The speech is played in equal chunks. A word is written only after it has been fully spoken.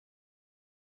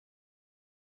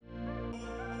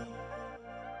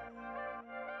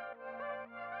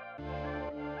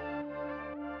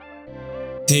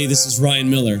Hey, this is Ryan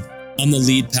Miller. I'm the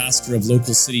lead pastor of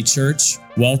Local City Church.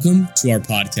 Welcome to our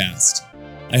podcast.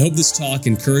 I hope this talk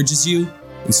encourages you,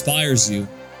 inspires you,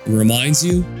 and reminds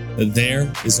you that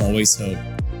there is always hope.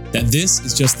 That this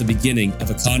is just the beginning of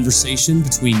a conversation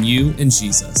between you and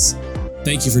Jesus.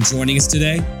 Thank you for joining us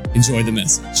today. Enjoy the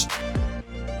message.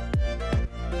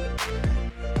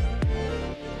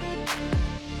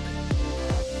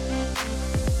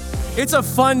 It's a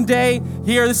fun day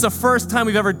here. This is the first time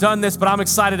we've ever done this, but I'm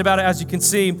excited about it. As you can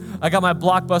see, I got my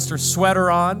Blockbuster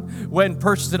sweater on. Went and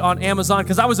purchased it on Amazon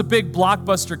because I was a big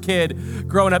Blockbuster kid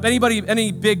growing up.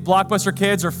 Any big Blockbuster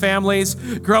kids or families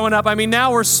growing up? I mean,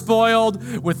 now we're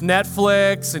spoiled with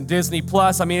Netflix and Disney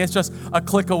Plus. I mean, it's just a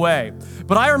click away.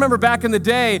 But I remember back in the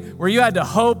day where you had to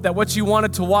hope that what you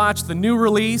wanted to watch, the new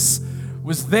release,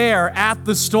 was there at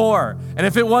the store. And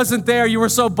if it wasn't there, you were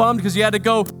so bummed because you had to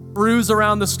go cruise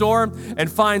around the store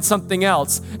and find something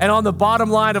else. And on the bottom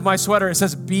line of my sweater, it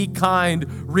says, "Be kind,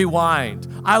 rewind."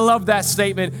 I love that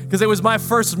statement because it was my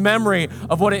first memory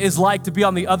of what it is like to be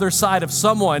on the other side of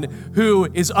someone who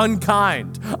is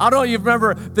unkind. I don't know if you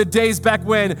remember the days back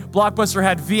when Blockbuster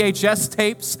had VHS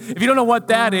tapes. If you don't know what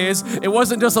that is, it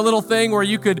wasn't just a little thing where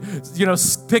you could,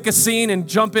 pick a scene and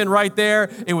jump in right there.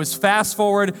 It was fast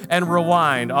forward and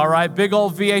rewind, all right? Big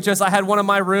old VHS. I had one in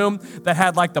my room that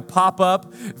had like the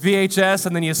pop-up VHS,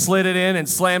 and then you slid it in and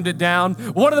slammed it down.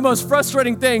 One of the most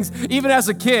frustrating things, even as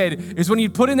a kid, is when you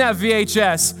put in that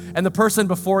VHS and the person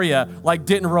before you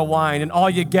didn't rewind, and all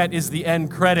you get is the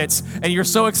end credits, and you're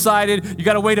so excited, you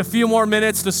got to wait a few more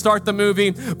minutes to start the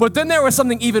movie. But then there was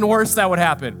something even worse that would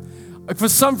happen. For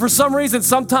some reason,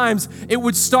 sometimes it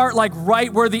would start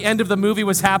right where the end of the movie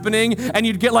was happening, and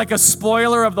you'd get a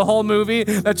spoiler of the whole movie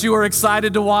that you were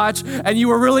excited to watch, and you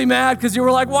were really mad because you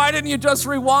were like, why didn't you just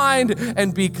rewind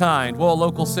and be kind? Well,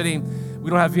 Local City, we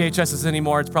don't have VHSs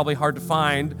anymore. It's probably hard to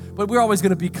find, but we're always going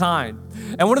to be kind.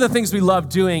 And one of the things we love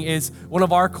doing is, one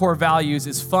of our core values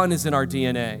is fun is in our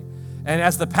DNA. And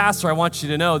as the pastor, I want you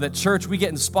to know that church, we get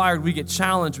inspired, we get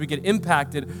challenged, we get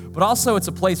impacted, but also it's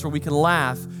a place where we can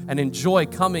laugh and enjoy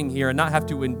coming here and not have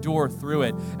to endure through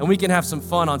it. And we can have some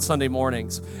fun on Sunday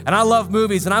mornings. And I love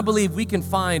movies, and I believe we can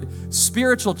find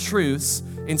spiritual truths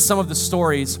in some of the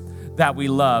stories that we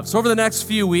love. So over the next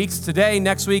few weeks, today,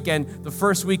 next week, and the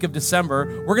first week of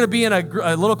December, we're going to be in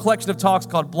a little collection of talks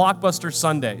called Blockbuster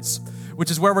Sundays,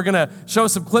 which is where we're going to show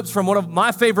some clips from one of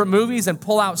my favorite movies and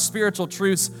pull out spiritual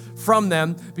truths from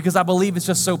them because I believe it's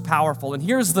just so powerful. And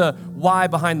here's the why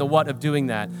behind the what of doing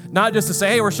that. Not just to say,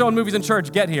 hey, we're showing movies in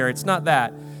church, get here. It's not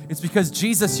that. It's because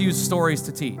Jesus used stories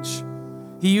to teach.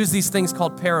 He used these things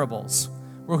called parables,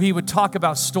 where he would talk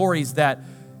about stories that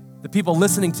the people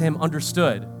listening to him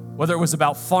understood, whether it was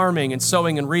about farming and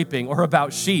sowing and reaping, or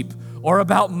about sheep, or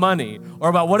about money, or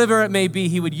about whatever it may be.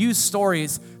 He would use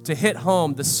stories to hit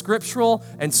home the scriptural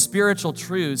and spiritual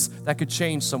truths that could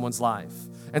change someone's life.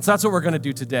 And so that's what we're going to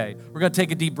do today. We're going to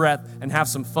take a deep breath and have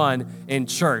some fun in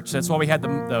church. That's why we had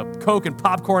the Coke and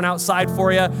popcorn outside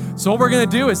for you. So what we're going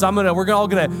to do is we're all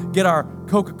going to get our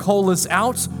Coca-Colas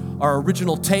out, our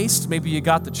original taste. Maybe you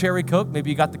got the cherry Coke, maybe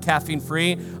you got the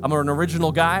caffeine-free. I'm an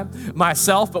original guy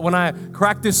myself, but when I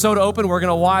crack this soda open, we're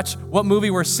gonna watch what movie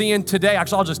we're seeing today.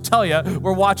 Actually, I'll just tell you,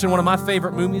 we're watching one of my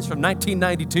favorite movies from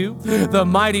 1992, The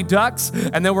Mighty Ducks,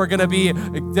 and then we're gonna be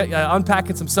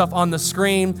unpacking some stuff on the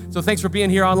screen. So thanks for being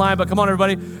here online, but come on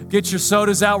everybody, get your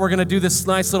sodas out. We're gonna do this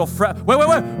nice little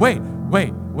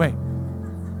wait.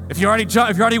 If you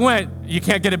already went, you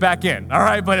can't get it back in, all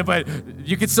right? But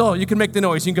you can make the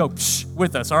noise. You can go psh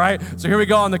with us, all right? So here we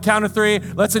go on the count of three.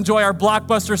 Let's enjoy our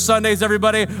Blockbuster Sundays,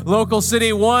 everybody. Local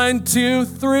City, 1, 2,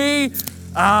 3.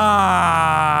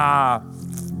 Now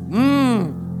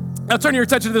turn your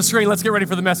attention to the screen. Let's get ready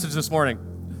for the message this morning.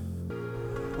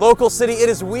 Local City, it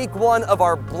is week 1 of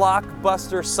our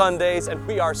Blockbuster Sundays, and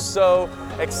we are so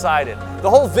excited. The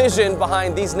whole vision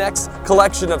behind these next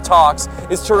collection of talks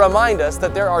is to remind us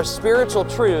that there are spiritual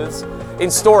truths in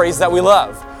stories that we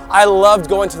love. I loved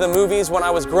going to the movies when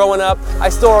I was growing up. I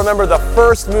still remember the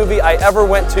first movie I ever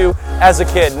went to as a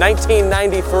kid,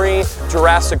 1993,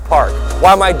 Jurassic Park.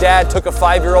 Why my dad took a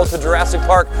 5-year-old to Jurassic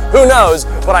Park, who knows,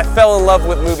 but I fell in love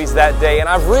with movies that day, and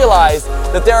I've realized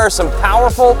that there are some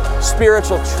powerful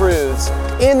spiritual truths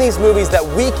in these movies that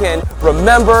we can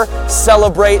remember,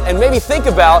 celebrate, and maybe think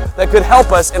about that could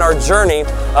help us in our journey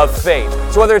of faith.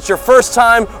 So whether it's your first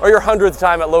time or your 100th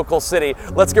time at Local City,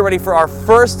 let's get ready for our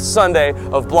first Sunday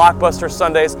of Blockbuster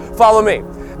Sundays. Follow me.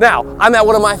 Now, I'm at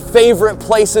one of my favorite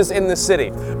places in the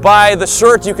city. By the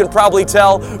shirt, you can probably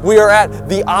tell we are at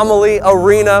the Amalie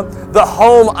Arena, the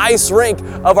home ice rink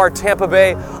of our Tampa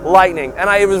Bay Lightning. And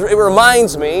it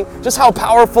reminds me just how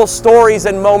powerful stories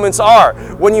and moments are.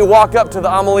 When you walk up to the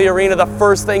Amalie Arena, the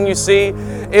first thing you see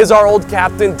is our old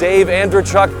captain, Dave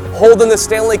Andreychuk, holding the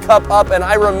Stanley Cup up. And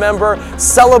I remember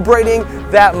celebrating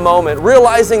that moment,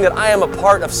 realizing that I am a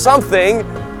part of something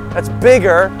that's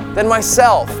bigger than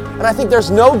myself. And I think there's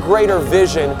no greater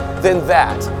vision than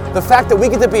that. The fact that we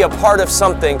get to be a part of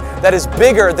something that is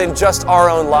bigger than just our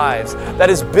own lives, that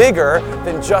is bigger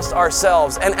than just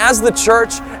ourselves. And as the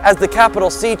church, as the capital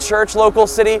C church, local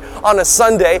city, on a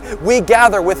Sunday, we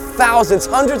gather with thousands,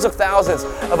 hundreds of thousands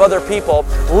of other people,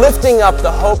 lifting up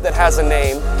the hope that has a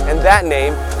name, and that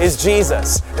name is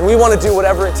Jesus. And we want to do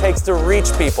whatever it takes to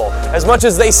reach people. As much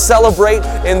as they celebrate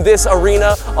in this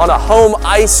arena on a home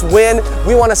ice win,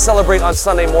 we want to celebrate on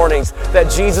Sunday mornings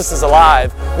that Jesus is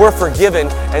alive, we're forgiven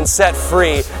and set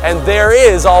free, and there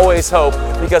is always hope,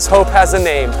 because hope has a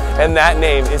name, and that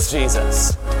name is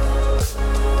Jesus.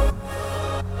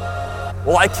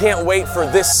 Well, I can't wait for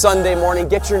this Sunday morning.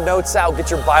 Get your notes out, get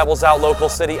your Bibles out, local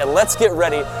city, and let's get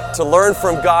ready to learn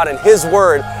from God and His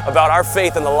Word about our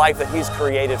faith and the life that He's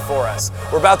created for us.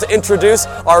 We're about to introduce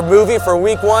our movie for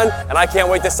week 1, and I can't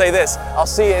wait to say this. I'll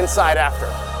see you inside after.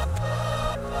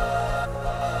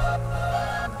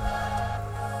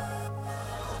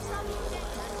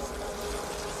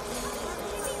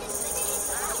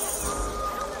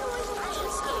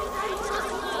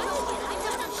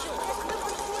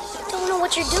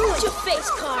 What you're doing? Your face,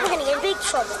 Carl. We're gonna get in big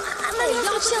trouble. I'm a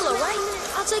young chiller, right?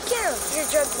 I'll take care of it. You're a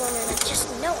drug runner, and I just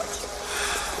know it.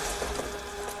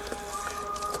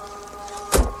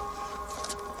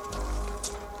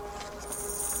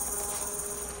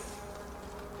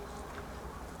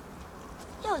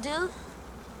 Yo, dude,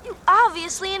 you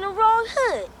obviously in the wrong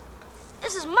hood.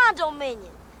 This is my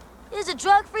dominion. This is a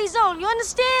drug-free zone. You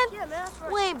understand? Yeah, man. That's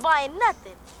right. We ain't buying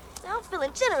nothing. Now, I'm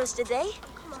feeling generous today.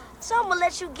 So I'm gonna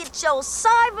let you get your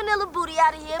side vanilla booty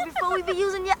out of here before we be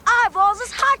using your eyeballs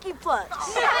as hockey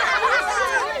pucks.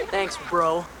 Thanks,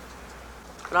 bro.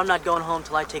 But I'm not going home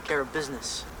till I take care of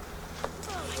business.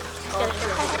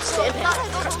 See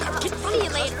you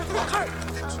later.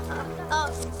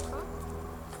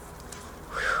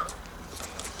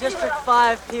 District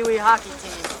 5 Pee Wee hockey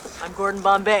team. I'm Gordon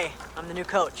Bombay. I'm the new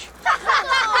coach.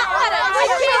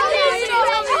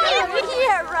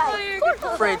 Yeah, right.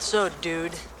 Afraid so,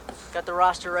 dude. Got the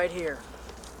roster right here.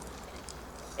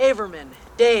 Averman,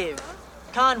 Dave,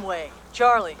 Conway,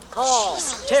 Charlie, Paul,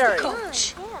 Terry.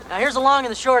 Now here's the long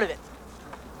and the short of it.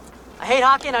 I hate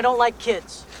hockey and I don't like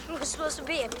kids. It was supposed to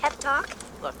be a pep talk.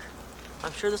 Look,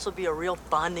 I'm sure this will be a real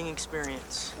bonding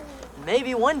experience. And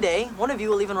maybe one day, one of you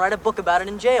will even write a book about it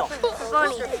in jail.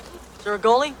 Funny. Is there a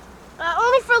goalie?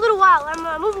 Only for a little while.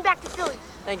 I'm moving back to Philly.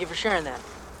 Thank you for sharing that.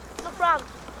 No problem.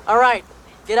 All right,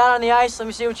 get out on the ice. Let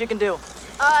me see what you can do.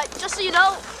 Just so you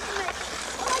know,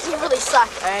 you really suck.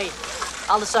 Hey,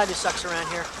 I'll decide who sucks around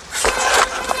here.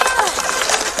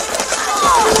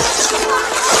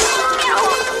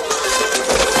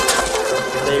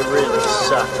 They really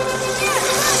suck.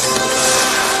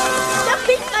 The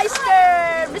Pink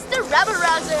Meister, Mr. Rabble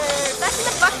Rouser, passing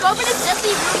the puck over to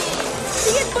Jesse Rudy.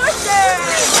 The Enforcer.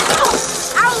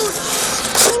 Ouch!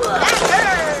 That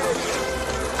hurt.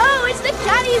 Oh, it's the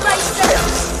Caddy Meister.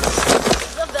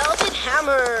 The Velvet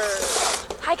Hammer.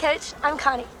 Hi, Coach. I'm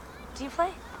Connie. Do you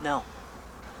play? No.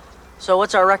 So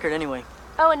what's our record anyway?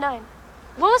 0-9.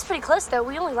 One was pretty close, though.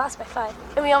 We only lost by 5.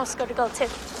 And we almost scored a goal, too.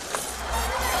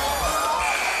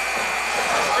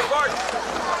 Hey, Gordon.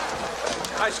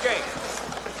 Nice game.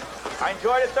 I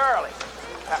enjoyed it thoroughly.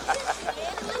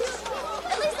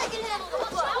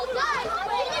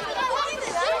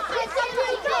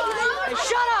 Hey,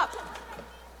 shut up!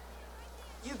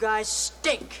 You guys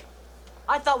stink.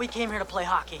 I thought we came here to play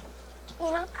hockey.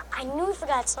 You know, I knew we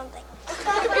forgot something.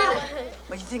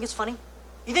 But you think it's funny?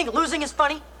 You think losing is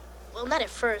funny? Well, not at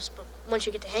first, but once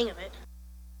you get the hang of it.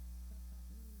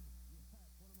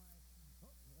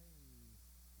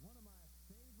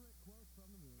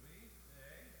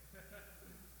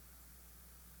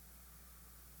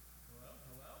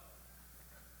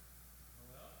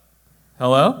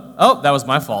 Hello? Oh, that was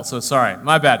my fault, so sorry.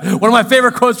 My bad. One of my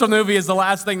favorite quotes from the movie is the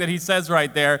last thing that he says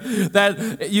right there,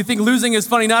 that you think losing is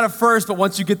funny, not at first, but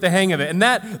once you get the hang of it. And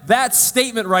that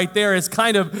statement right there is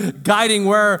kind of guiding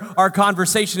where our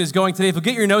conversation is going today. If you'll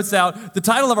get your notes out, the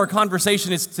title of our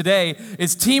conversation today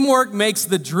is Teamwork Makes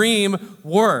the Dream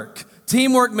Work.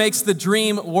 Teamwork makes the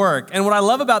dream work. And what I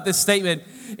love about this statement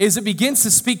is it begins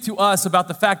to speak to us about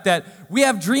the fact that we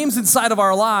have dreams inside of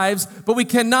our lives, but we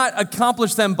cannot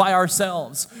accomplish them by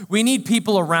ourselves. We need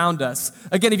people around us.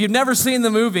 Again, if you've never seen the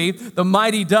movie, The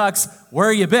Mighty Ducks,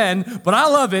 where you been? But I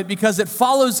love it because it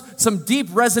follows some deep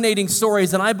resonating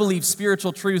stories and I believe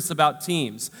spiritual truths about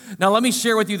teams. Now let me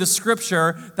share with you the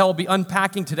scripture that we'll be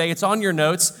unpacking today. It's on your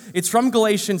notes. It's from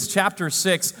Galatians chapter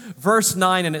 6, verse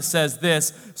 9, and it says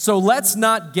this: "So let's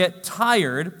not get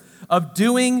tired of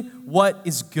doing what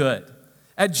is good.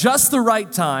 At just the right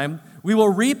time, we will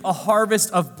reap a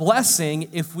harvest of blessing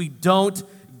if we don't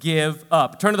give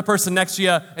up." Turn to the person next to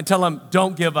you and tell them,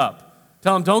 don't give up.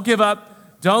 Tell them, don't give up.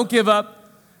 Don't give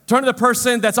up. Turn to the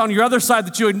person that's on your other side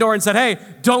that you ignore and said, hey,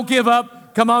 don't give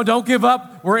up. Come on, don't give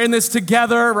up. We're in this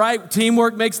together, right?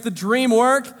 Teamwork makes the dream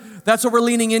work. That's what we're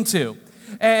leaning into.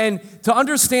 And to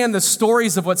understand the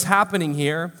stories of what's happening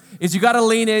here is you got to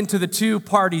lean into the two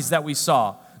parties that we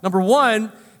saw. Number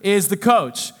one is the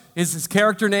coach. His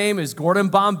character name is Gordon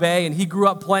Bombay, and he grew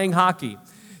up playing hockey.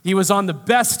 He was on the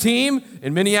best team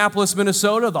in Minneapolis,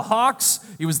 Minnesota, the Hawks.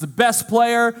 He was the best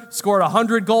player, scored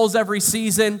 100 goals every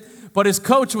season. But his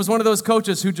coach was one of those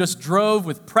coaches who just drove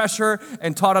with pressure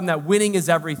and taught him that winning is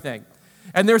everything.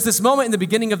 And there's this moment in the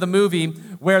beginning of the movie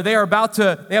where they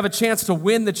have a chance to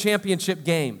win the championship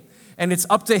game. And it's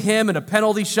up to him in a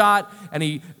penalty shot, and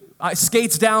he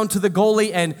skates down to the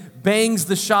goalie and bangs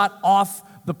the shot off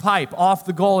the pipe, off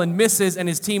the goal, and misses, and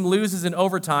his team loses in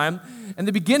overtime. And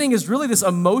the beginning is really this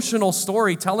emotional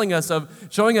story showing us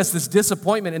this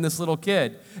disappointment in this little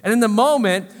kid. And in the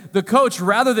moment, the coach,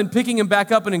 rather than picking him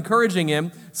back up and encouraging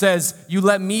him, says, "You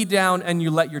let me down and you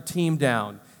let your team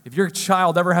down." If your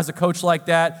child ever has a coach like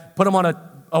that, put him on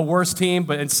a worse team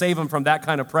and save him from that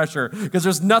kind of pressure, because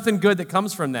there's nothing good that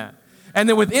comes from that. And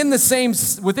then within the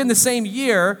same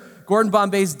year, Gordon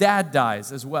Bombay's dad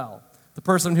dies as well. The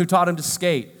person who taught him to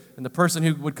skate and the person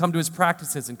who would come to his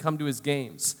practices and come to his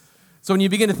games. So when you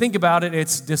begin to think about it,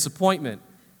 it's disappointment,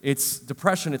 it's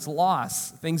depression, it's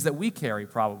loss, things that we carry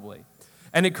probably.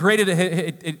 And it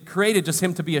created just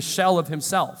him to be a shell of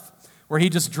himself, where he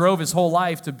just drove his whole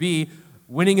life to be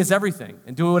winning is everything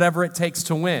and do whatever it takes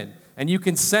to win. And you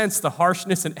can sense the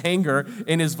harshness and anger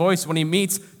in his voice when he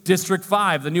meets District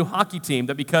 5, the new hockey team,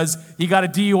 that because he got a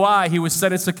DUI, he was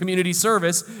sentenced to community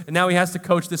service, and now he has to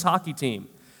coach this hockey team.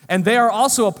 And they are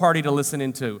also a party to listen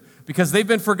into because they've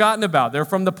been forgotten about. They're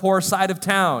from the poor side of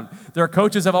town. Their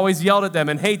coaches have always yelled at them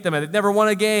and hate them, and they've never won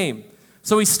a game.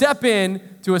 So we step in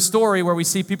to a story where we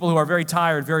see people who are very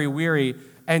tired, very weary,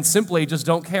 and simply just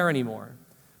don't care anymore.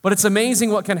 But it's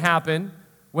amazing what can happen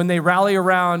when they rally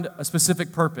around a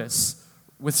specific purpose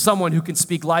with someone who can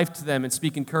speak life to them and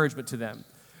speak encouragement to them.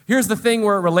 Here's the thing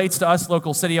where it relates to us,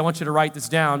 Local City. I want you to write this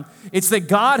down. It's that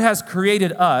God has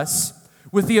created us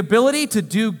with the ability to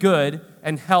do good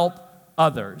and help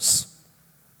others.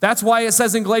 That's why it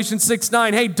says in Galatians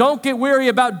 6:9, hey, don't get weary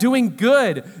about doing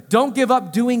good. Don't give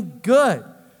up doing good.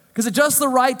 Because at just the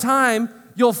right time,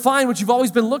 you'll find what you've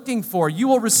always been looking for. You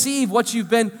will receive what you've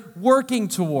been working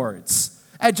towards.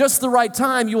 At just the right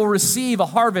time, you will receive a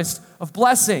harvest of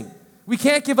blessing. We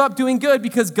can't give up doing good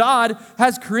because God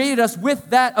has created us with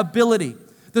that ability.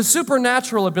 The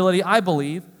supernatural ability, I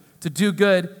believe, to do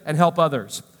good and help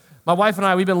others. My wife and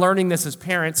I, we've been learning this as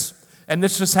parents, and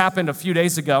this just happened a few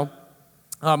days ago.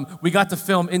 We got to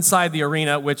film inside the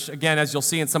arena, which, again, as you'll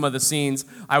see in some of the scenes,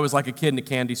 I was like a kid in a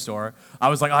candy store. I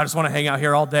was like, I just want to hang out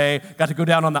here all day. Got to go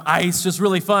down on the ice, just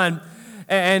really fun.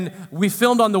 And we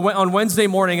filmed on Wednesday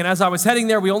morning, and as I was heading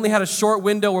there, we only had a short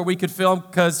window where we could film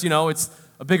because, it's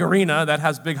a big arena that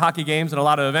has big hockey games and a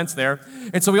lot of events there.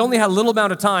 And so we only had a little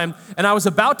amount of time, and I was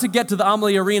about to get to the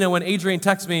Amalie Arena when Adrienne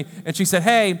texted me, and she said,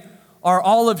 hey, are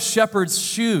Olive Shepherd's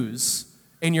shoes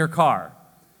in your car?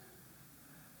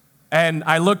 And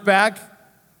I looked back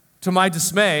to my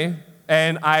dismay,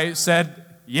 and I said,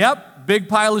 yep, big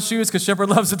pile of shoes, because Shepherd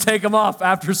loves to take them off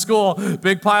after school.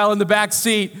 Big pile in the back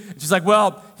seat. She's like,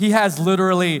 well, he has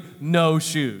literally no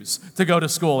shoes to go to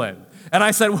school in. And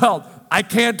I said, well, I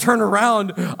can't turn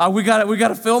around. We got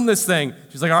to film this thing.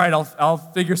 She's like, all right, I'll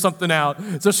figure something out.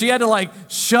 So she had to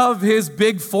shove his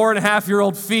big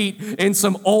 4.5-year-old feet in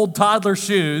some old toddler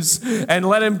shoes and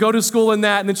let him go to school in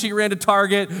that. And then she ran to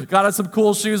Target, got us some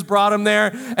cool shoes, brought him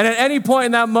there. And at any point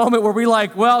in that moment where we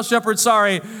well, Shepherd,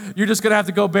 sorry, you're just going to have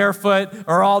to go barefoot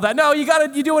or all that. No,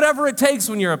 you do whatever it takes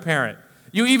when you're a parent.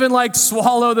 You even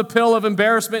swallow the pill of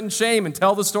embarrassment and shame and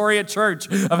tell the story at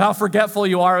church of how forgetful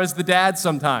you are as the dad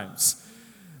sometimes.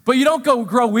 But you don't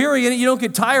grow weary in it. You don't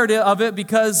get tired of it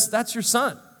because that's your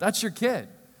son. That's your kid.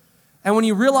 And when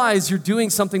you realize you're doing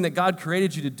something that God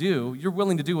created you to do, you're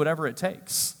willing to do whatever it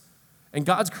takes. And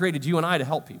God's created you and I to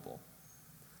help people.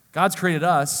 God's created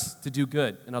us to do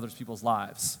good in other people's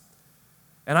lives.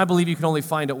 And I believe you can only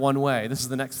find it one way. This is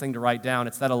the next thing to write down.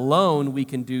 It's that alone we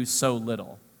can do so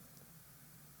little,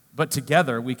 but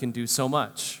together we can do so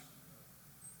much.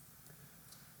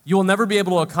 You will never be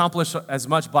able to accomplish as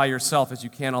much by yourself as you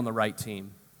can on the right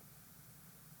team.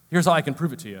 Here's how I can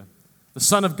prove it to you. The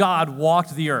Son of God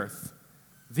walked the earth,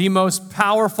 the most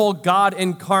powerful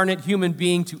God-incarnate human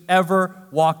being to ever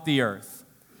walk the earth.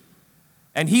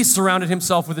 And he surrounded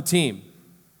himself with a team.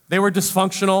 They were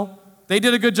dysfunctional. They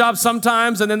did a good job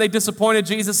sometimes, and then they disappointed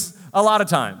Jesus a lot of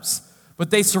times. But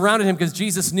they surrounded him because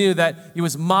Jesus knew that he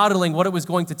was modeling what it was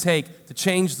going to take to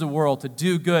change the world, to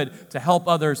do good, to help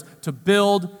others, to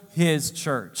build his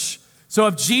church. So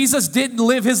if Jesus didn't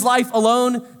live his life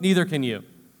alone, neither can you.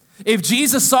 If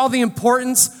Jesus saw the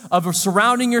importance of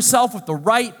surrounding yourself with the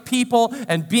right people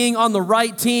and being on the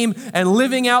right team and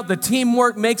living out the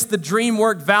teamwork makes the dream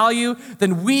work value,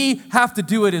 then we have to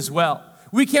do it as well.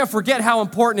 We can't forget how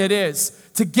important it is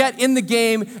to get in the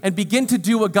game and begin to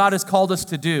do what God has called us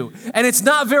to do. And it's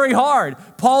not very hard.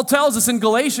 Paul tells us in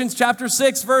Galatians chapter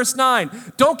 6, verse 9,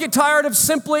 don't get tired of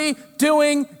simply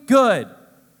doing good.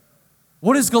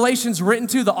 What is Galatians written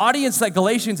to? The audience that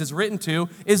Galatians is written to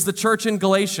is the church in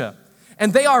Galatia.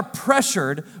 And they are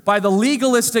pressured by the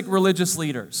legalistic religious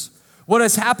leaders. What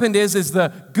has happened is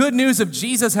the good news of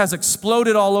Jesus has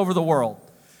exploded all over the world.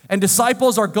 And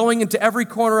disciples are going into every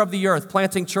corner of the earth,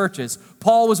 planting churches.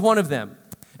 Paul was one of them.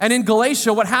 And in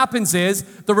Galatia, what happens is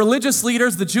the religious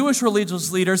leaders, the Jewish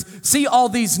religious leaders, see all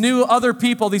these new other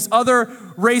people, these other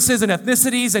races and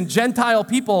ethnicities and Gentile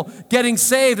people getting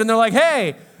saved. And they're like,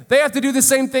 hey, they have to do the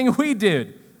same thing we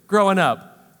did growing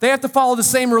up. They have to follow the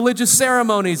same religious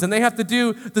ceremonies, and they have to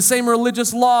do the same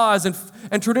religious laws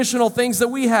and traditional things that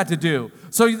we had to do.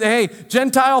 So, hey,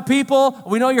 Gentile people,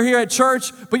 we know you're here at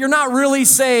church, but you're not really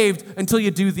saved until you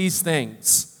do these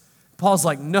things. Paul's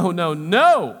like,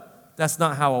 no, that's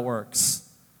not how it works.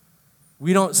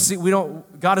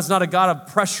 God is not a God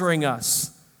of pressuring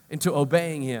us into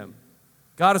obeying him.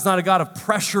 God is not a God of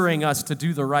pressuring us to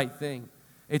do the right thing.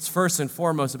 It's first and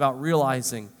foremost about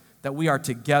realizing that we are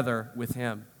together with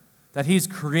him, that he's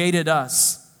created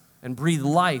us and breathed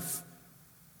life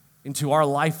into our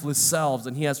lifeless selves,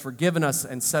 and he has forgiven us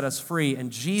and set us free,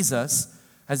 and Jesus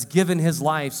has given his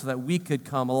life so that we could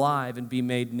come alive and be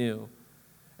made new.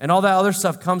 And all that other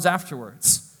stuff comes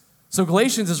afterwards. So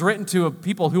Galatians is written to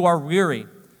people who are weary.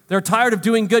 They're tired of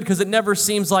doing good because it never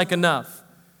seems like enough.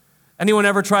 Anyone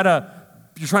ever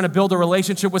you're trying to build a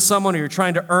relationship with someone, or you're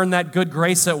trying to earn that good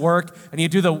grace at work, and you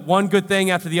do the one good thing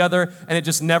after the other, and it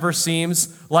just never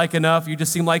seems like enough. You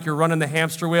just seem like you're running the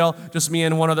hamster wheel, just me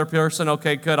and one other person.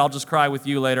 Okay, good, I'll just cry with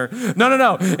you later.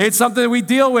 No. It's something that we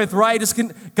deal with, right?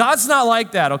 God's not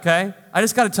like that, okay? I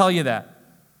just got to tell you that.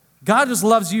 God just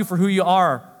loves you for who you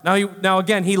are. Now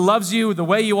again, he loves you the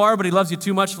way you are, but he loves you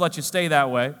too much to let you stay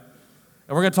that way. And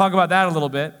we're going to talk about that a little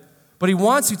bit. But he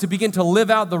wants you to begin to live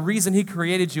out the reason he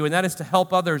created you, and that is to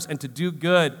help others and to do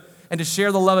good and to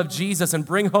share the love of Jesus and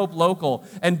bring hope local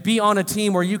and be on a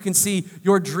team where you can see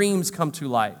your dreams come to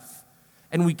life.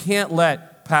 And we can't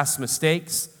let past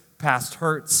mistakes, past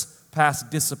hurts, past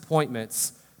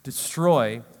disappointments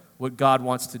destroy what God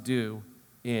wants to do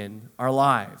in our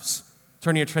lives.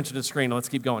 Turn your attention to the screen and let's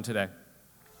keep going today.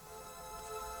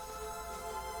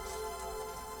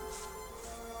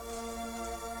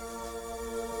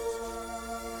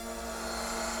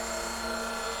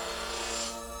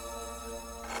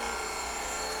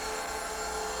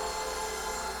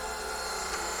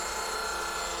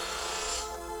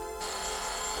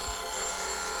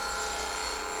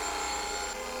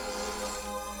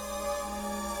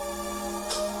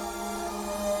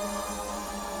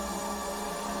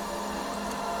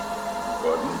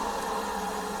 Gordon?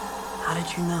 How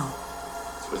did you know?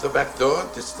 Through the back door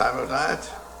at this time of night,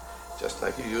 just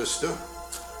like you used to.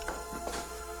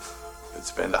 You'd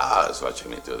spend hours watching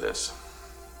me do this.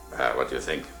 What do you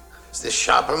think? Is this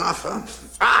sharp enough, huh?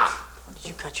 Ah! Did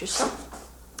you cut yourself?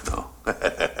 No.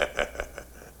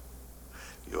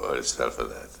 You always fell for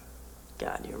that.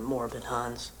 God, you're morbid,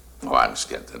 Hans. Oh, I'm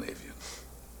Scandinavian.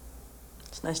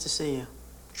 It's nice to see you.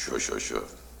 Sure.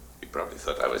 You probably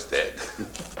thought I was dead.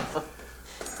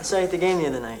 I saw you at the game the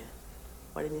other night.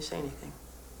 Why didn't you say anything?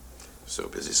 So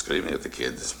busy screaming at the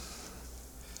kids.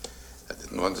 I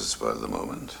didn't want to spoil the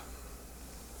moment.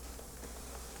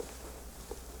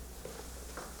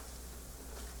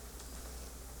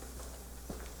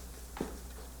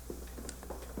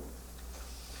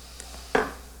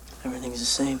 Everything's the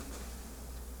same.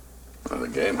 Well, the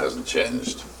game hasn't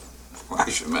changed. Why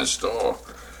should man store?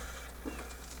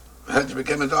 I heard you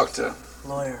became a doctor.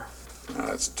 Lawyer. Oh,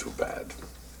 that's too bad.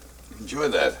 Enjoy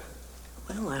that.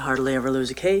 Well, I hardly ever lose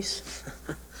a case.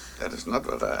 That is not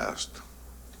what I asked.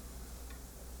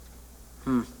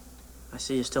 I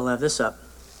see you still have this up.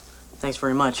 Thanks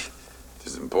very much. It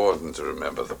is important to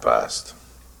remember the past.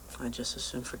 I'd just as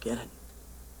soon forget it.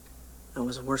 That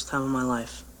was the worst time of my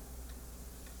life.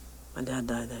 My dad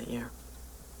died that year.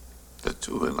 The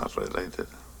two were not related.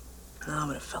 No,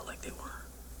 but it felt like they were.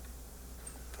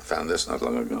 I found this not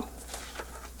long ago.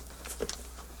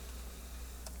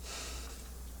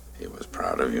 He was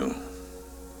proud of you.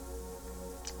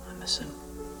 I miss him.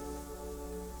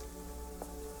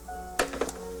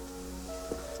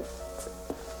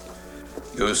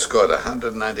 You scored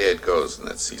 198 goals in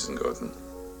that season, Gordon.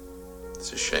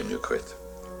 It's a shame you quit.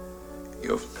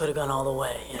 You Could have gone all the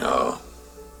way, yeah. No.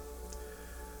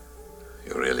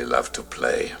 You really love to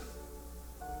play.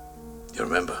 You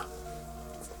remember?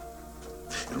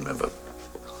 You remember?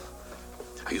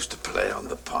 I used to play on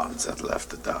the ponds until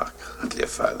after dark, until your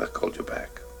father called you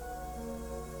back.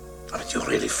 But you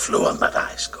really flew on that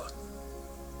ice, Gordon.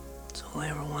 That's all I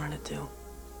ever wanted to do.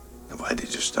 And why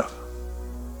did you stop?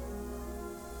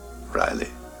 Riley.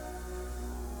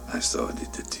 I saw what he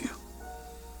did to you.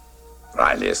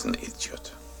 Riley is an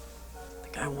idiot. The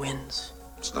guy wins.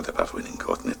 It's not about winning,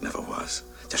 Gordon. It never was.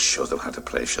 Just show them how to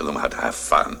play. Show them how to have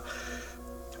fun.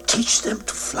 Teach them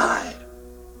to fly.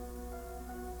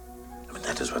 I mean,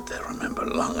 that is what they'll remember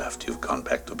long after you've gone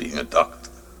back to being a doctor.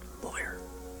 Lawyer.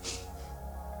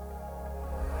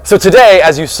 So today,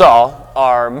 as you saw,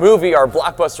 our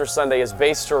Blockbuster Sunday is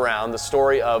based around the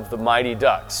story of the Mighty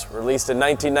Ducks. Released in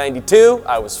 1992,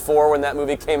 I was 4 when that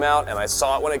movie came out, and I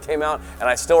saw it when it came out, and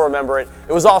I still remember it.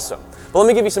 It was awesome. But let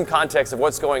me give you some context of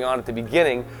what's going on at the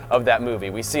beginning of that movie.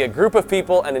 We see a group of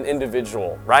people and an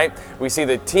individual, right? We see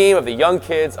the team of the young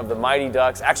kids of the Mighty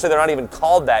Ducks. Actually, they're not even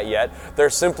called that yet. They're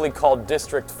simply called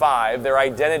District 5. Their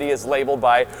identity is labeled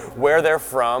by where they're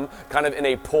from, kind of in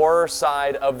a poorer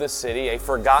side of the city, a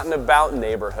forgotten about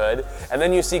neighborhood. And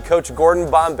then you see Coach Gordon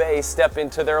Bombay step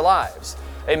into their lives.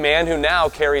 A man who now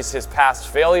carries his past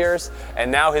failures,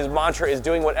 and now his mantra is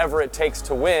doing whatever it takes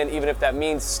to win, even if that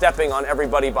means stepping on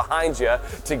everybody behind you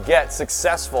to get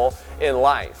successful in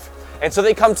life. And so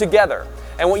they come together.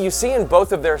 And what you see in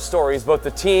both of their stories, both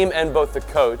the team and both the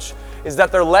coach, is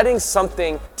that they're letting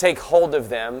something take hold of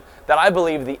them that I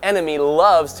believe the enemy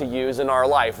loves to use in our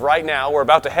life. Right now, we're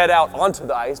about to head out onto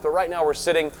the ice, but right now we're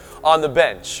sitting on the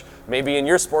bench. Maybe in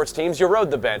your sports teams, you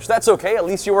rode the bench. That's okay, at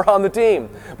least you were on the team.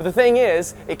 But the thing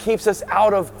is, it keeps us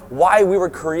out of why we were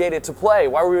created to play,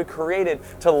 why we were created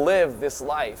to live this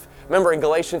life. Remember in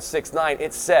Galatians 6:9,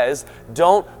 it says,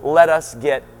 don't let us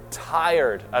get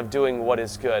tired of doing what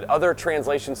is good. Other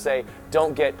translations say,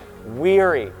 don't get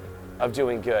weary of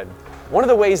doing good. One of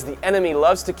the ways the enemy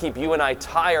loves to keep you and I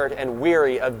tired and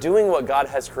weary of doing what God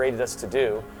has created us to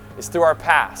do is through our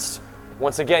past.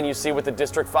 Once again, you see with the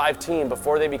District 5 team,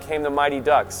 before they became the Mighty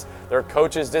Ducks, their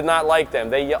coaches did not like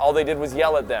them. All they did was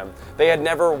yell at them. They had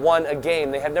never won a game.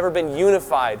 They had never been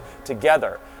unified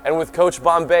together. And with Coach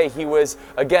Bombay, he was,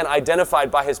 again,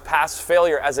 identified by his past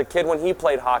failure as a kid when he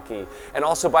played hockey, and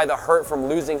also by the hurt from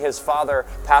losing his father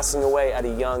passing away at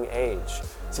a young age.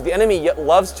 See, the enemy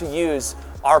loves to use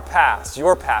our past,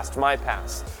 your past, my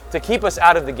past, to keep us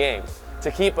out of the game, to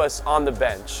keep us on the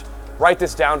bench. Write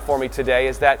this down for me today,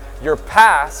 is that your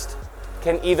past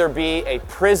can either be a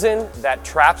prison that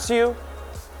traps you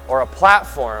or a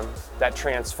platform that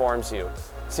transforms you.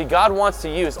 See, God wants to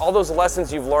use all those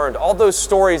lessons you've learned, all those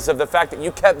stories of the fact that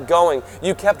you kept going,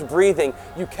 you kept breathing,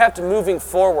 you kept moving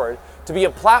forward, to be a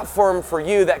platform for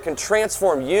you that can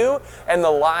transform you and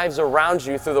the lives around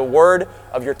you through the word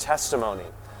of your testimony.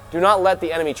 Do not let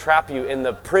the enemy trap you in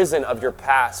the prison of your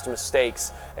past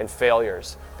mistakes and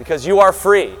failures, because you are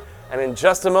free. And in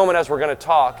just a moment, as we're going to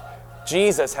talk,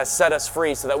 Jesus has set us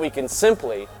free so that we can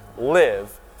simply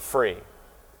live free.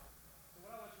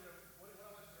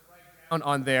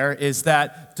 On there is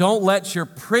that don't let your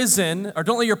prison, or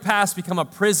don't let your past become a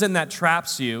prison that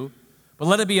traps you, but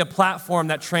let it be a platform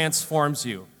that transforms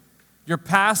you. Your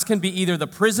past can be either the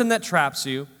prison that traps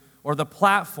you or the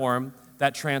platform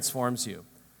that transforms you.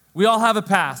 We all have a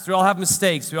past. We all have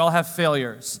mistakes. We all have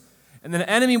failures. And the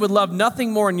enemy would love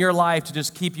nothing more in your life to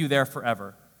just keep you there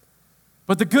forever.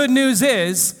 But the good news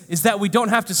is that we don't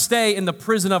have to stay in the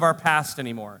prison of our past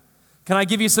anymore. Can I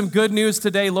give you some good news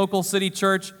today, Local City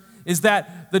Church? Is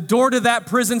that the door to that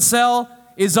prison cell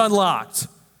is unlocked.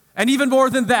 And even more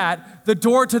than that, the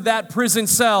door to that prison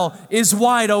cell is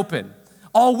wide open.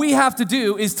 All we have to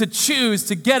do is to choose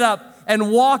to get up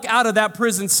and walk out of that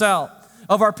prison cell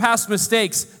of our past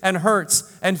mistakes and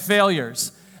hurts and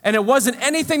failures. And it wasn't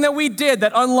anything that we did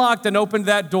that unlocked and opened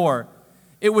that door.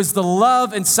 It was the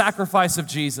love and sacrifice of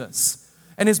Jesus.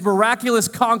 and his miraculous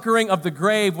conquering of the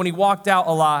grave when he walked out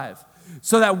alive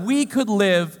so that we could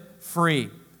live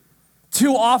free.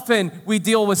 Too often we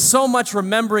deal with so much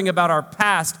remembering about our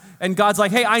past, and God's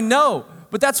like, hey, I know,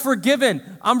 but that's forgiven.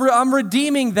 I'm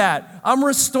redeeming that. I'm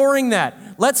restoring that.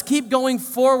 Let's keep going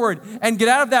forward and get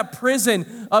out of that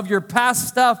prison of your past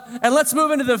stuff, and let's move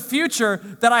into the future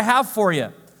that I have for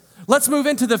you. Let's move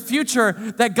into the future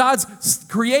that God's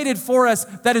created for us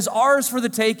that is ours for the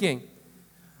taking.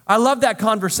 I love that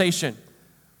conversation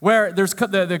where there's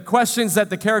the questions that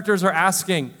the characters are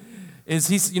asking.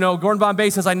 Gordon Bombay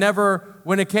says, I never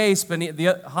win a case, but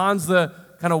Hans, the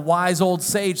kind of wise old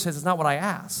sage, says, it's not what I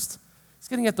asked. He's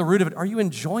getting at the root of it. Are you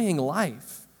enjoying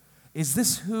life? Is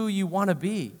this who you want to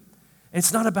be? And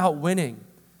it's not about winning.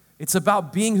 It's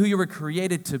about being who you were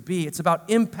created to be. It's about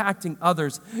impacting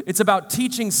others. It's about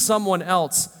teaching someone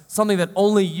else something that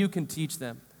only you can teach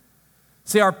them.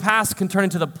 See, our past can turn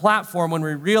into the platform when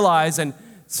we realize and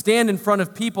stand in front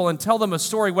of people and tell them a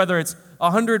story, whether it's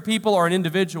 100 people or an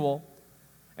individual,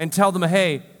 and tell them,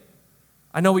 hey,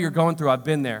 I know what you're going through. I've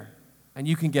been there, and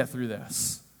you can get through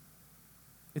this.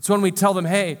 It's when we tell them,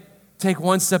 hey, take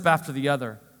one step after the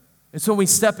other. It's when we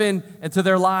step into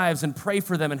their lives and pray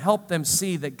for them and help them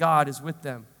see that God is with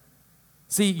them.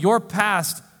 See, your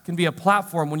past can be a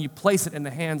platform when you place it in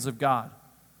the hands of God.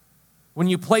 When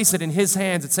you place it in His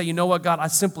hands and say, you know what, God, I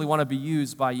simply want to be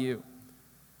used by you.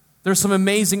 There's some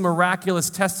amazing, miraculous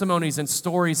testimonies and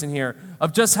stories in here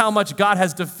of just how much God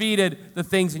has defeated the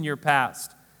things in your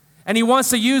past. And He wants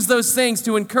to use those things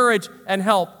to encourage and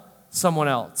help someone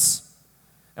else.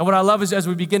 And what I love is, as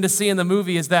we begin to see in the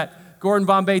movie, is that Gordon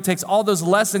Bombay takes all those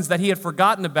lessons that he had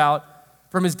forgotten about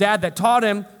from his dad that taught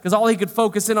him, because all he could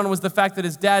focus in on was the fact that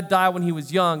his dad died when he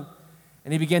was young,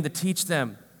 and he began to teach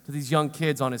them to these young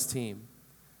kids on his team.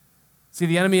 See,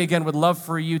 the enemy, again, would love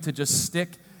for you to just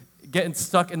getting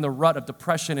stuck in the rut of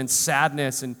depression and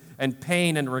sadness and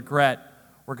pain and regret,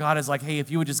 where God is like, hey,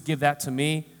 if you would just give that to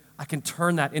me, I can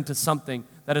turn that into something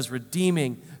that is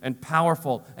redeeming and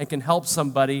powerful and can help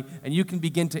somebody, and you can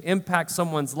begin to impact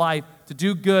someone's life to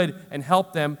do good and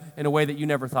help them in a way that you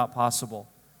never thought possible.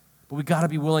 But we've got to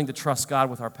be willing to trust God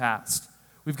with our past.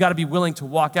 We've got to be willing to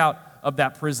walk out of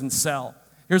that prison cell.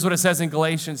 Here's what it says in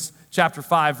Galatians chapter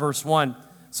 5, verse 1.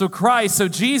 So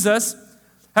Jesus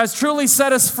has truly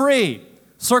set us free.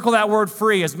 Circle that word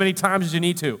free as many times as you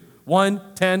need to. 1,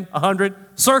 10, 100.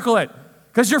 Circle it,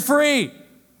 because you're free.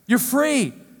 You're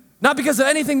free. Not because of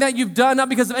anything that you've done, not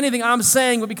because of anything I'm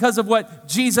saying, but because of what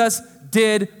Jesus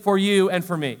did for you and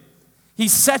for me. He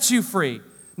set you free.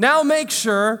 Now make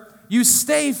sure you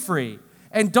stay free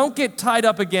and don't get tied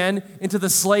up again into the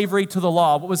slavery to the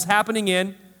law. What was happening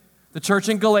in the church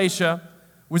in Galatia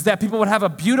was that people would have a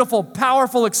beautiful,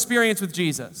 powerful experience with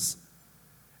Jesus.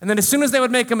 And then as soon as they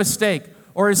would make a mistake,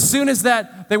 or as soon as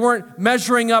that they weren't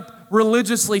measuring up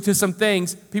religiously to some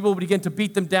things, people would begin to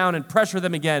beat them down and pressure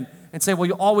them again and say, well,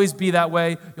 you'll always be that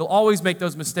way. You'll always make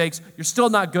those mistakes. You're still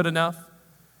not good enough.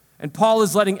 And Paul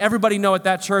is letting everybody know at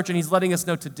that church, and he's letting us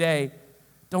know today,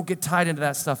 don't get tied into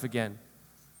that stuff again.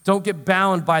 Don't get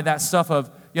bound by that stuff of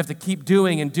you have to keep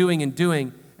doing and doing and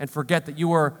doing and forget that you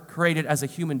were created as a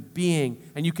human being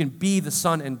and you can be the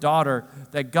son and daughter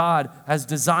that God has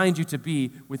designed you to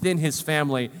be within His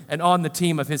family and on the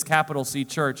team of His capital C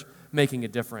church, making a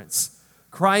difference.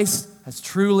 Christ has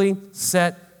truly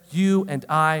set you and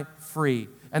I free,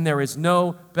 and there is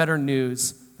no better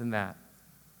news than that.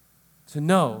 To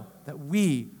know that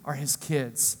we are His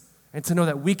kids, and to know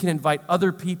that we can invite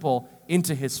other people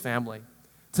into His family,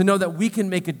 to know that we can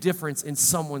make a difference in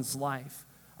someone's life.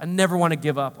 I never want to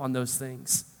give up on those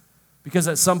things, because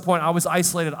at some point I was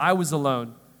isolated, I was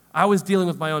alone, I was dealing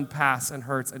with my own past and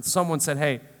hurts, and someone said,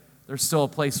 hey, there's still a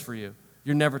place for you.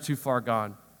 You're never too far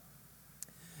gone.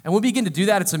 And when we begin to do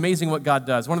that, it's amazing what God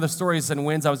does. One of the stories and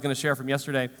wins I was going to share from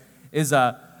yesterday is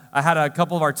I had a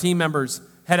couple of our team members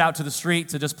head out to the street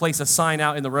to just place a sign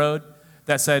out in the road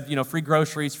that said, free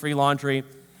groceries, free laundry.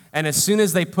 And as soon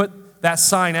as they put that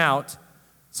sign out,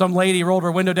 some lady rolled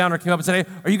her window down or came up and said,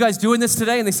 hey, are you guys doing this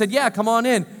today? And they said, yeah, come on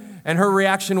in. And her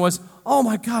reaction was, oh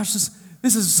my gosh,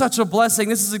 this is such a blessing.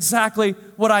 This is exactly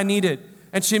what I needed.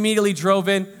 And she immediately drove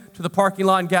in to the parking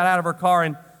lot and got out of her car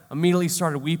and immediately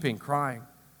started weeping, crying.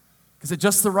 Because at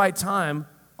just the right time,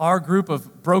 our group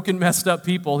of broken, messed up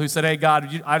people who said, hey,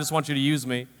 God, I just want you to use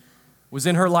me, was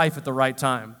in her life at the right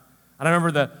time. And I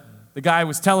remember the guy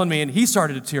was telling me, and he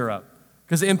started to tear up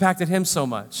because it impacted him so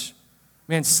much.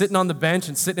 Man, sitting on the bench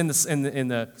and sitting in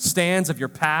the stands of your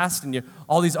past and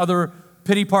all these other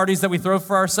pity parties that we throw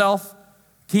for ourselves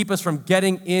keep us from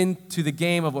getting into the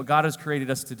game of what God has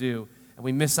created us to do, and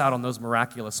we miss out on those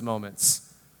miraculous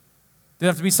moments.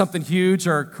 Didn't have to be something huge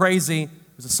or crazy. It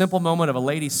was a simple moment of a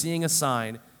lady seeing a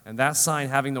sign, and that sign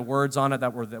having the words on it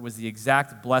that was the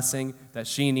exact blessing that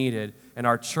she needed, and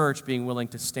our church being willing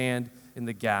to stand in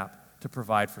the gap to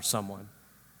provide for someone,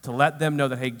 to let them know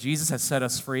that, hey, Jesus has set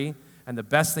us free, and the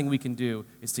best thing we can do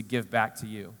is to give back to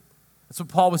you. That's what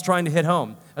Paul was trying to hit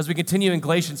home. As we continue in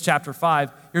Galatians chapter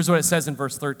 5, here's what it says in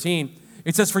verse 13.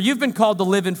 It says, "For you've been called to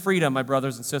live in freedom, my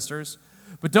brothers and sisters,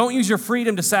 but don't use your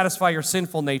freedom to satisfy your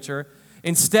sinful nature.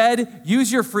 Instead,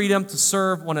 use your freedom to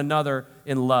serve one another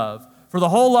in love. For the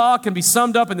whole law can be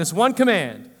summed up in this one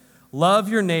command: love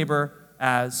your neighbor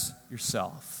as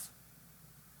yourself."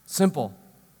 Simple,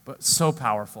 but so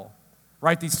powerful.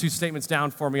 Write these two statements down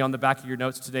for me on the back of your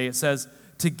notes today. It says,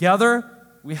 together,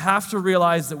 we have to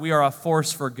realize that we are a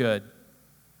force for good.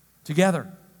 Together,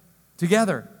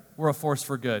 we're a force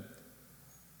for good.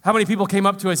 How many people came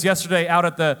up to us yesterday out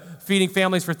at the Feeding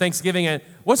Families for Thanksgiving and,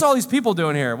 what's all these people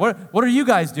doing here? What are you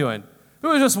guys doing? If it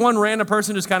was just one random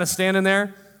person just kind of standing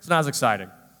there, it's not as exciting.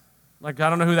 Like,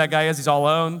 I don't know who that guy is. He's all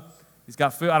alone. He's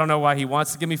got food. I don't know why he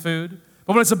wants to give me food.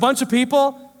 But when it's a bunch of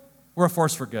people, we're a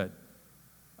force for good.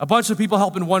 A bunch of people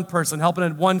helping one person, helping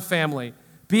in one family,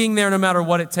 being there no matter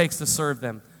what it takes to serve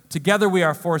them. Together we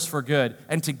are a force for good.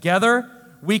 And together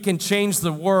we can change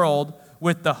the world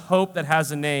with the hope that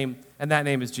has a name, and that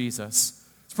name is Jesus.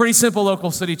 It's pretty simple, Local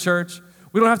City Church.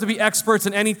 We don't have to be experts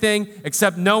in anything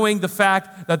except knowing the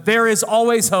fact that there is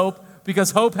always hope, because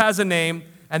hope has a name,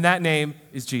 and that name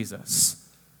is Jesus.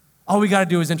 All we got to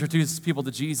do is introduce people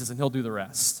to Jesus, and he'll do the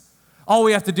rest. All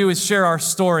we have to do is share our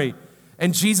story,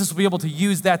 and Jesus will be able to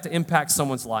use that to impact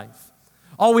someone's life.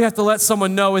 All we have to let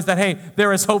someone know is that, hey,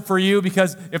 there is hope for you,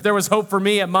 because if there was hope for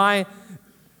me at my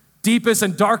deepest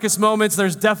and darkest moments,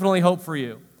 there's definitely hope for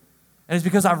you. And it's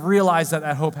because I've realized that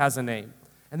that hope has a name,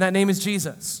 and that name is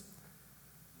Jesus.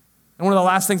 And one of the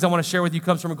last things I want to share with you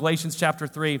comes from Galatians chapter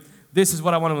 3. This is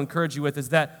what I want to encourage you with, is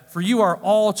that for you are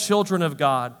all children of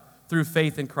God through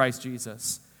faith in Christ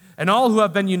Jesus. And all who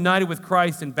have been united with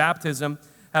Christ in baptism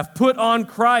have put on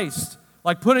Christ,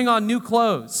 like putting on new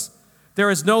clothes. There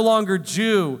is no longer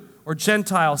Jew or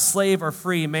Gentile, slave or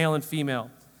free, male and female.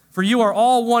 For you are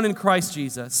all one in Christ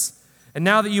Jesus. And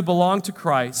now that you belong to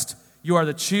Christ, you are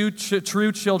the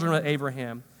true children of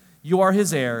Abraham. You are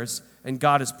his heirs, and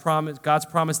God's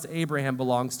promise to Abraham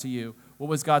belongs to you. What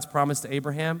was God's promise to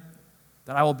Abraham?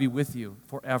 That I will be with you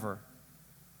forever.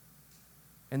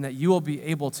 And that you will be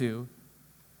able to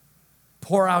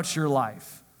pour out your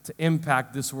life to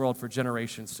impact this world for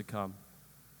generations to come.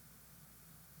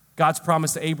 God's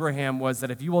promise to Abraham was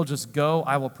that if you will just go,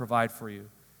 I will provide for you.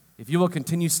 If you will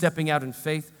continue stepping out in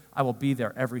faith, I will be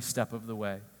there every step of the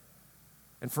way.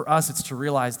 And for us, it's to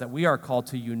realize that we are called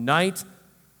to unite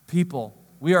people.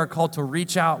 We are called to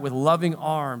reach out with loving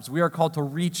arms. We are called to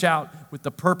reach out with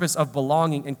the purpose of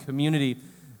belonging and community,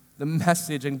 the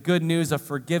message and good news of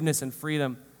forgiveness and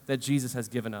freedom that Jesus has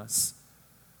given us.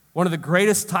 One of the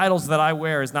greatest titles that I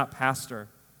wear is not pastor,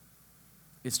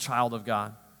 it's child of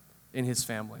God in his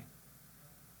family.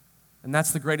 And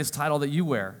that's the greatest title that you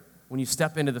wear when you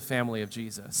step into the family of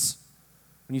Jesus,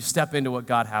 when you step into what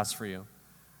God has for you.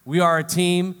 We are a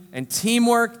team, and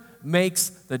teamwork makes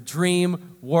the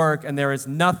dream work, and there is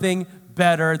nothing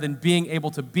better than being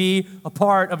able to be a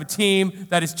part of a team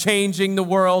that is changing the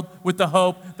world with the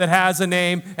hope that has a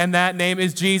name, and that name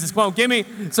is Jesus. Come on, give me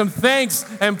some thanks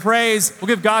and praise. We'll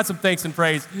give God some thanks and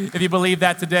praise if you believe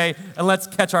that today. And let's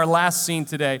catch our last scene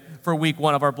today for week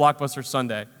 1 of our Blockbuster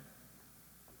Sunday.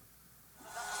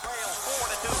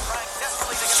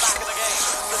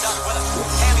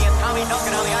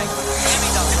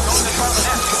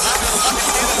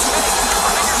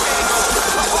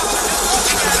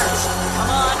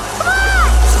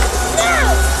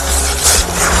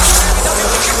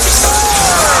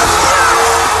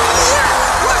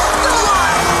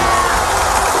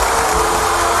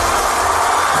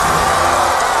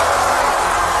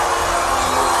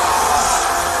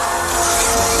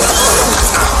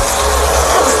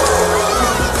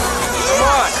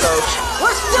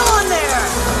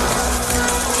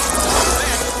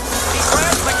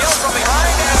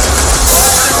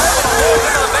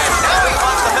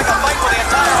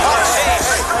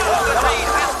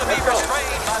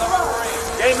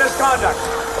 Misconduct.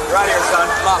 You're out of here, son.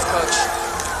 I'm off, Coach.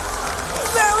 You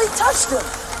barely touched him.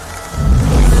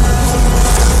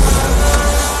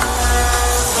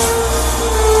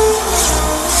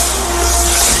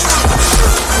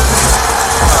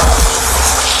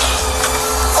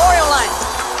 Orioline!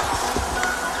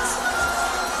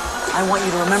 I want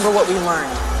you to remember what we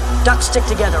learned. Ducks stick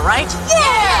together, right?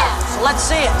 Yeah! So let's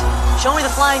see it. Show me the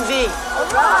flying V. All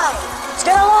right. Let's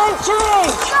get a line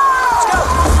change. Go! Let's go.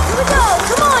 Here we go.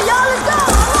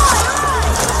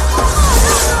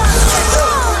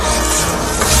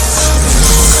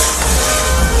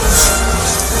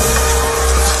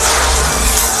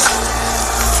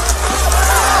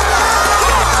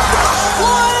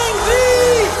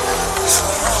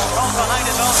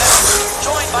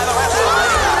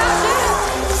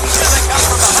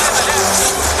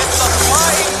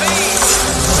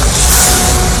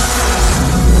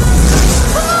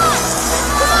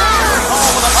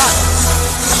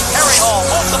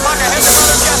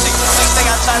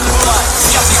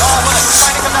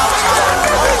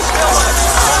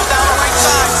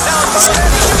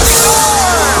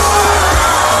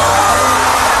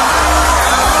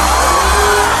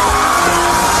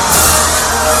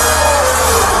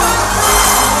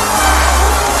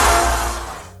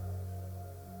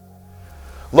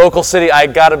 Local City, I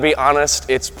gotta be honest,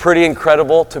 it's pretty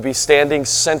incredible to be standing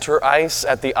center ice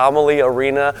at the Amalie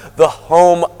Arena, the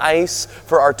home ice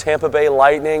for our Tampa Bay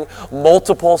Lightning,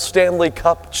 multiple Stanley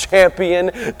Cup champion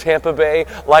Tampa Bay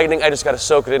Lightning. I just gotta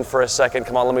soak it in for a second.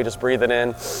 Come on, let me just breathe it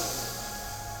in.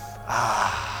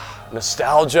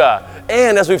 Nostalgia.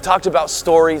 And as we've talked about,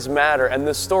 stories matter. And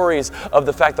the stories of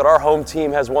the fact that our home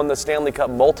team has won the Stanley Cup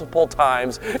multiple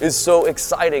times is so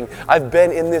exciting. I've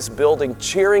been in this building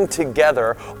cheering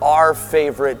together our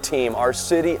favorite team, our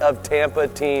City of Tampa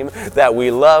team that we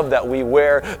love, that we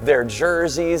wear their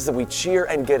jerseys, that we cheer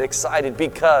and get excited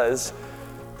because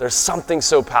there's something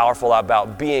so powerful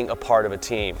about being a part of a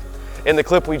team. In the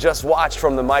clip we just watched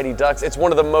from the Mighty Ducks, it's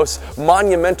one of the most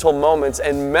monumental moments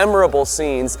and memorable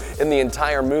scenes in the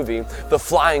entire movie, the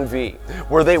Flying V,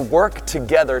 where they work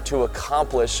together to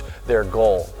accomplish their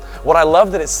goal. What I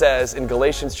love that it says in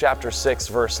Galatians chapter 6,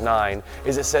 verse 9,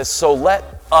 is it says, "So let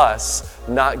us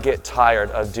not get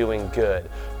tired of doing good."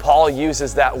 Paul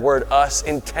uses that word "us"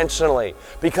 intentionally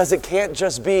because it can't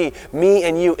just be me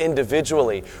and you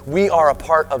individually. We are a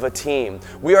part of a team.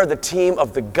 We are the team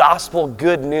of the gospel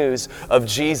good news of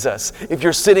Jesus. If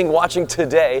you're sitting watching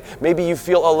today, maybe you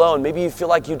feel alone. Maybe you feel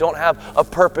like you don't have a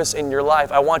purpose in your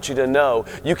life. I want you to know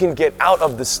you can get out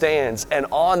of the stands and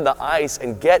on the ice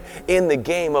and get in the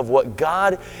game of what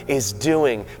God is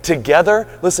doing. Together,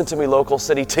 listen to me, Local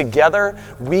City, together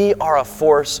we are a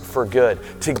force for good.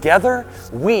 Together,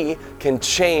 we can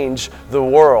change the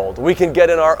world. We can get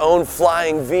in our own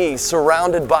Flying V,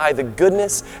 surrounded by the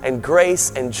goodness and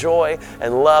grace and joy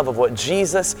and love of what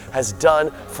Jesus has done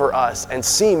for us, and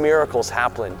see miracles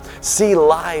happen, see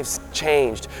lives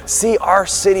changed, see our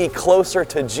city closer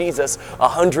to Jesus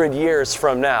 100 years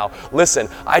from now. Listen,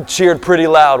 I cheered pretty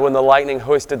loud when the Lightning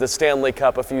hoisted the Stanley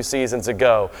Cup a few seasons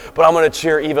ago, but I'm going to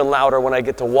cheer even louder when I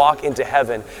get to walk into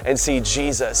heaven and see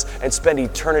Jesus and spend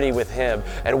eternity with Him.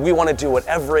 And we want to do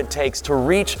whatever it takes to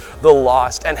reach the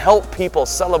lost and help people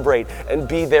celebrate and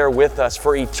be there with us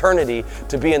for eternity,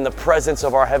 to be in the presence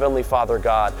of our Heavenly Father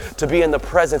God, to be in the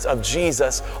presence of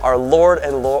Jesus, our Lord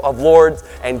of Lords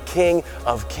and King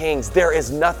of Kings. There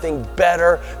is nothing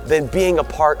better than being a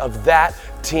part of that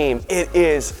team. It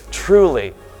is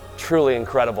truly, truly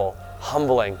incredible,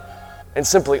 humbling, and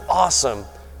simply awesome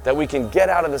that we can get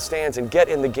out of the stands and get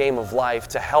in the game of life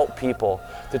to help people,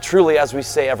 to truly, as we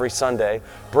say every Sunday,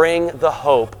 bring the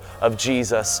hope of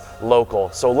Jesus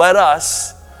local. So let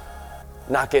us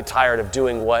not get tired of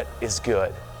doing what is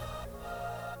good.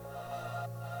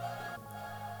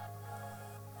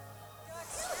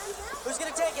 Who's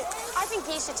gonna take it? I think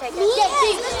he should take it.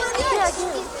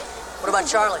 What about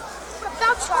Charlie? What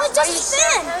about Charlie? What does he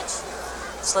spin?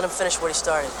 Let's let him finish what he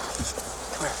started.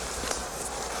 Come here.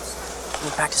 You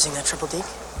practicing that triple deke?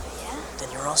 Yeah. Then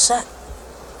you're all set.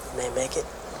 You may make it,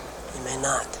 you may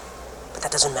not. But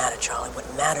that doesn't matter, Charlie. What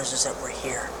matters is that we're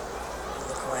here.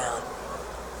 Look around.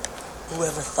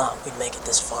 Whoever thought we'd make it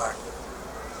this far?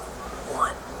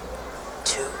 1,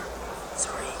 2,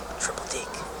 3, triple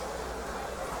deke.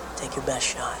 Take your best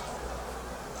shot.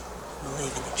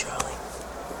 Believe in you, Charlie.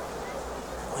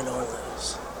 Win or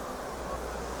lose.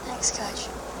 Thanks, Coach.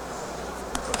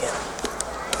 Forget it.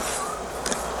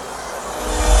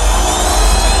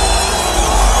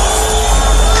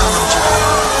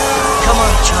 Come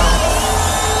on, Charlie.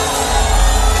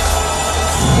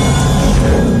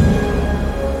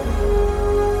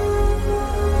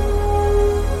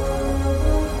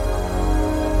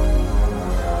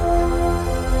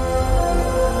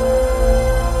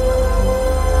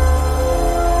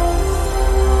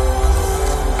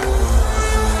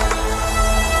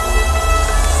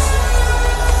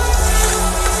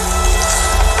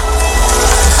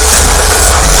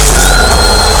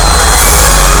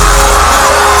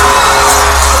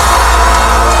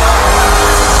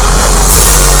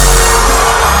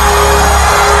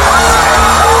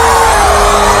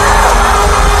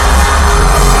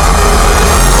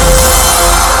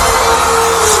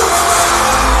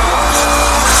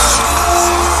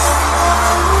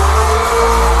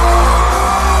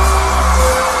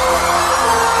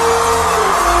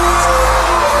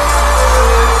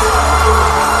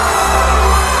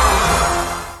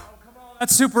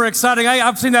 That's super exciting.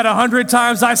 I've seen that 100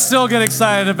 times. I still get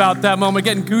excited about that moment,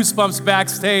 getting goosebumps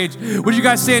backstage. Would you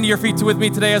guys stand to your feet with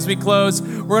me today as we close?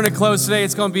 We're going to close today.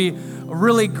 It's going to be a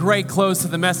really great close to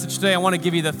the message today. I want to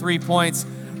give you the 3 points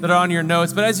that are on your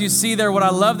notes. But as you see there, what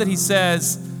I love that he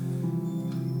says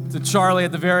to Charlie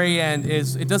at the very end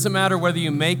is, it doesn't matter whether you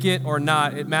make it or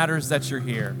not. It matters that you're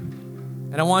here.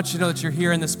 And I want you to know that you're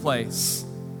here in this place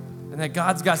and that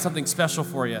God's got something special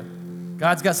for you.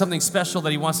 God's got something special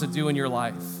that he wants to do in your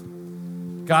life.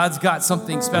 God's got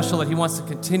something special that he wants to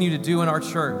continue to do in our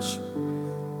church.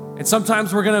 And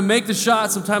sometimes we're going to make the shot,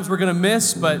 sometimes we're going to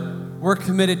miss, but we're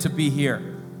committed to be here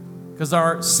because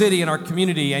our city and our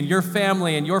community and your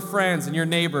family and your friends and your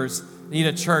neighbors need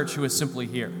a church who is simply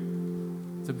here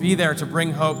to be there, to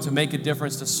bring hope, to make a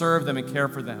difference, to serve them and care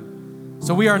for them.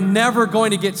 So we are never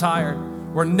going to get tired.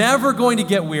 We're never going to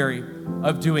get weary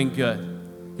of doing good.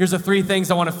 Here's the three things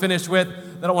I want to finish with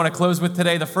that I want to close with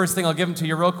today. The first thing, I'll give them to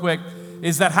you real quick,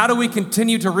 is that how do we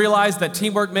continue to realize that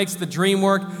teamwork makes the dream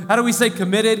work? How do we stay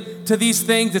committed to these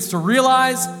things? It's to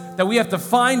realize that we have to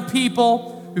find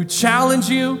people who challenge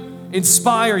you,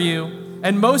 inspire you,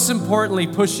 and most importantly,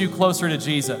 push you closer to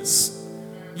Jesus.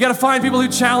 You got to find people who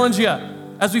challenge you.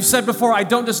 As we've said before, I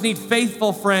don't just need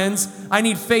faithful friends, I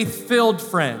need faith-filled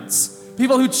friends.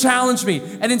 People who challenge me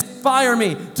and inspire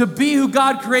me to be who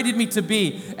God created me to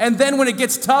be. And then when it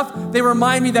gets tough, they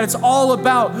remind me that it's all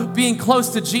about being close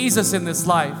to Jesus in this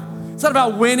life. It's not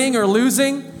about winning or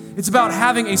losing. It's about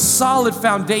having a solid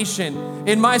foundation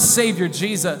in my Savior,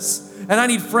 Jesus. And I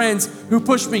need friends who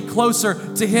push me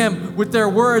closer to Him with their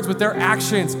words, with their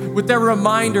actions, with their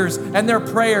reminders and their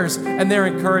prayers and their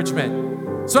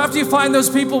encouragement. So after you find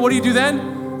those people, what do you do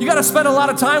then? You got to spend a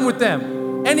lot of time with them.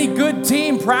 Any good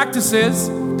team practices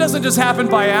doesn't just happen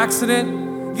by accident.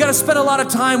 You got to spend a lot of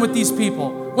time with these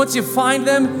people. Once you find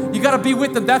them, you got to be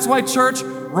with them. That's why church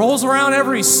rolls around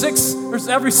every 6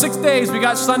 days. We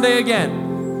got Sunday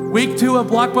again. Week 2 of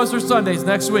Blockbuster Sundays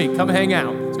next week. Come hang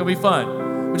out. It's going to be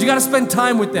fun. But you got to spend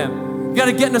time with them. You got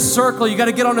to get in a circle. You got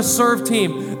to get on a serve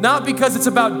team. Not because it's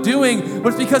about doing,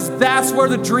 but it's because that's where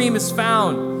the dream is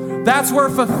found. That's where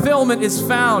fulfillment is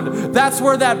found. That's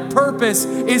where that purpose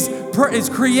is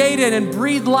created and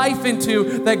breathed life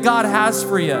into that God has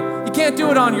for you. You can't do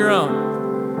it on your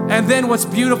own. And then what's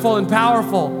beautiful and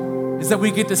powerful is that we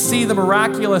get to see the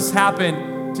miraculous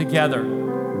happen together.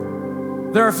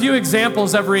 There are a few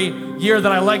examples every year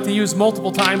that I like to use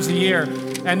multiple times a year.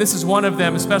 And this is one of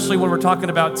them, especially when we're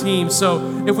talking about teams.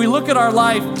 So if we look at our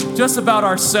life just about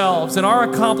ourselves and our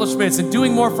accomplishments and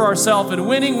doing more for ourselves and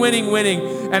winning,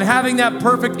 and having that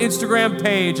perfect Instagram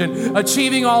page and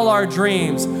achieving all our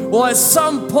dreams, well, at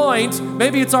some point,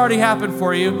 maybe it's already happened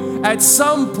for you, at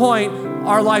some point,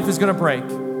 our life is going to break.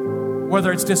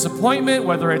 Whether it's disappointment,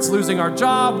 whether it's losing our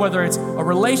job, whether it's a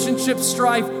relationship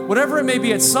strife, whatever it may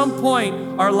be, at some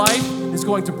point, our life is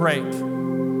going to break.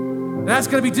 And that's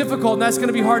going to be difficult, and that's going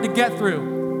to be hard to get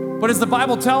through. But as the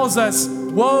Bible tells us,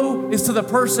 woe is to the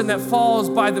person that falls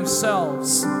by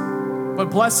themselves.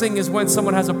 But blessing is when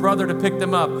someone has a brother to pick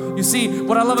them up. You see,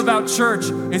 what I love about church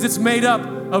is it's made up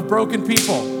of broken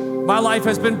people. My life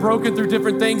has been broken through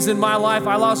different things in my life.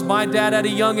 I lost my dad at a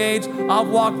young age. I've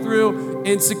walked through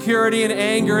insecurity and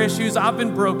anger issues. I've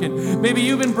been broken. Maybe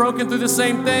you've been broken through the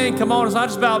same thing. Come on, it's not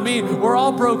just about me. We're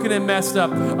all broken and messed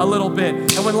up a little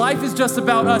bit. And when life is just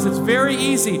about us, it's very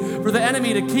easy for the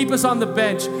enemy to keep us on the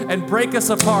bench and break us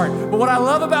apart. But what I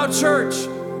love about church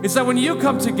is that when you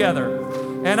come together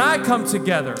and I come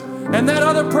together and that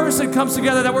other person comes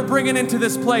together that we're bringing into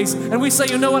this place, and we say,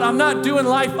 you know what, I'm not doing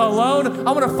life alone. I'm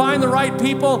going to find the right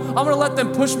people. I'm going to let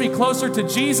them push me closer to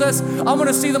Jesus. I'm going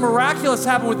to see the miraculous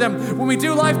happen with them. When we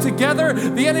do life together,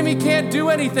 the enemy can't do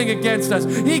anything against us.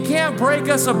 He can't break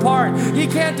us apart. He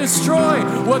can't destroy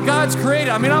what God's created.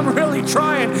 I mean, I'm really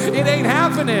trying. It ain't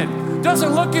happening.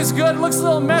 Doesn't look as good. It looks a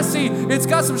little messy. It's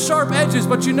got some sharp edges,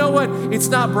 but you know what? It's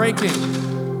not breaking.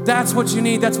 That's what you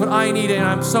need. That's what I need. And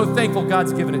I'm so thankful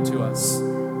God's given it to us.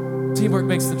 Teamwork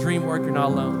makes the dream work. You're not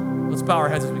alone. Let's bow our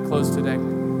heads as we close today.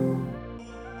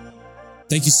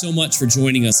 Thank you so much for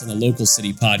joining us on the Local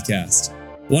City Podcast. I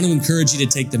want to encourage you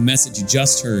to take the message you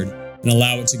just heard and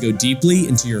allow it to go deeply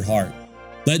into your heart.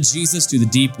 Let Jesus do the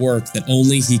deep work that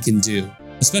only He can do.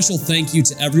 A special thank you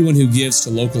to everyone who gives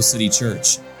to Local City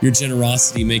Church. Your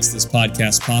generosity makes this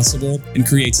podcast possible and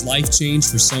creates life change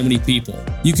for so many people.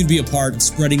 You can be a part of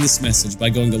spreading this message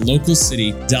by going to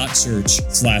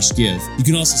localcity.church/give. You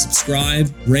can also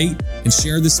subscribe, rate, and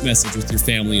share this message with your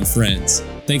family and friends.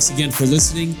 Thanks again for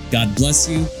listening. God bless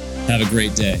you. Have a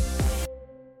great day.